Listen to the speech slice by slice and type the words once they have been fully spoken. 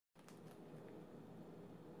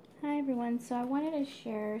Hi everyone, so I wanted to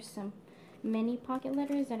share some mini pocket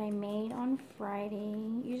letters that I made on Friday.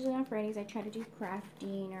 Usually on Fridays I try to do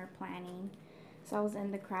crafting or planning. So I was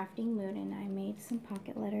in the crafting mood and I made some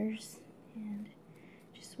pocket letters and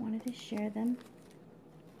just wanted to share them.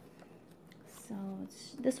 So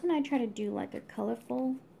this one I try to do like a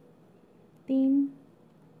colorful theme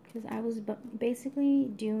because I was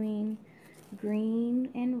basically doing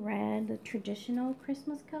green and red, the traditional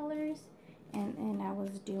Christmas colors. And I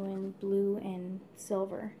was doing blue and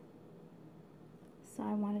silver. So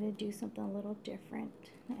I wanted to do something a little different.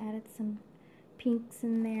 I added some pinks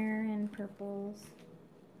in there and purples.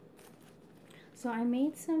 So I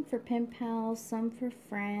made some for Penpals, some for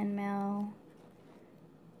friend mail,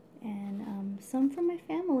 and some for my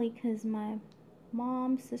family because my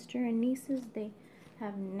mom, sister, and nieces, they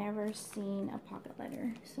have never seen a pocket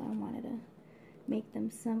letter. So I wanted to make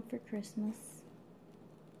them some for Christmas.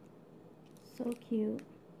 So cute.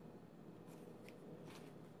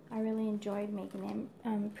 I really enjoyed making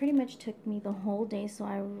it. Pretty much took me the whole day, so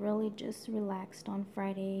I really just relaxed on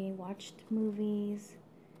Friday, watched movies,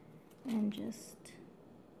 and just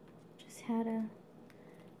had a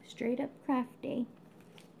straight up craft day.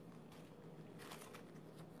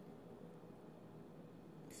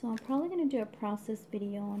 So I'm probably going to do a process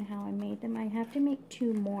video on how I made them. I have to make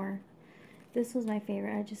 2 more. This was my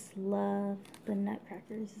favorite. I just love the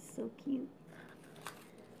nutcrackers. It's so cute.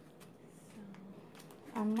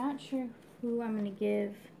 I'm not sure who I'm going to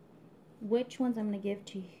give, which ones I'm going to give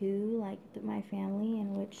to who, like my family,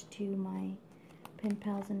 and which to my pen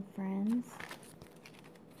pals and friends.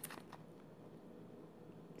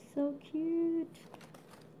 So cute.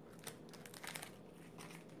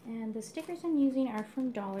 And the stickers I'm using are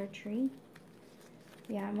from Dollar Tree.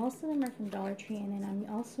 Yeah, most of them are from Dollar Tree, and then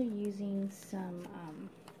I'm also using some,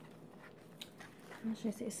 how should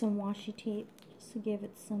I say, some washi tape just to give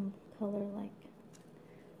it some color. Like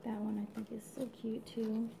that one I think is so cute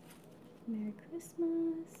too. Merry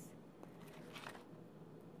Christmas.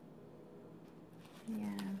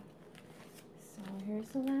 Yeah. So here's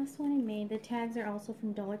the last one I made. The tags are also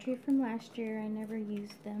from Dollar Tree from last year. I never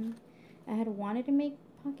used them. I had wanted to make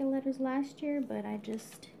pocket letters last year, but I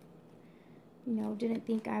just, didn't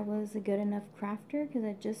think I was a good enough crafter because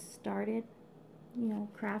I just started,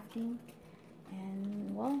 crafting.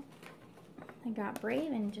 And well, I got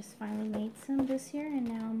brave and just finally made some this year, and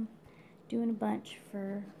now I'm doing a bunch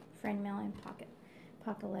for friend mail and pocket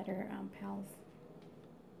letter pals.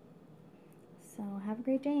 So have a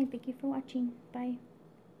great day and thank you for watching. Bye.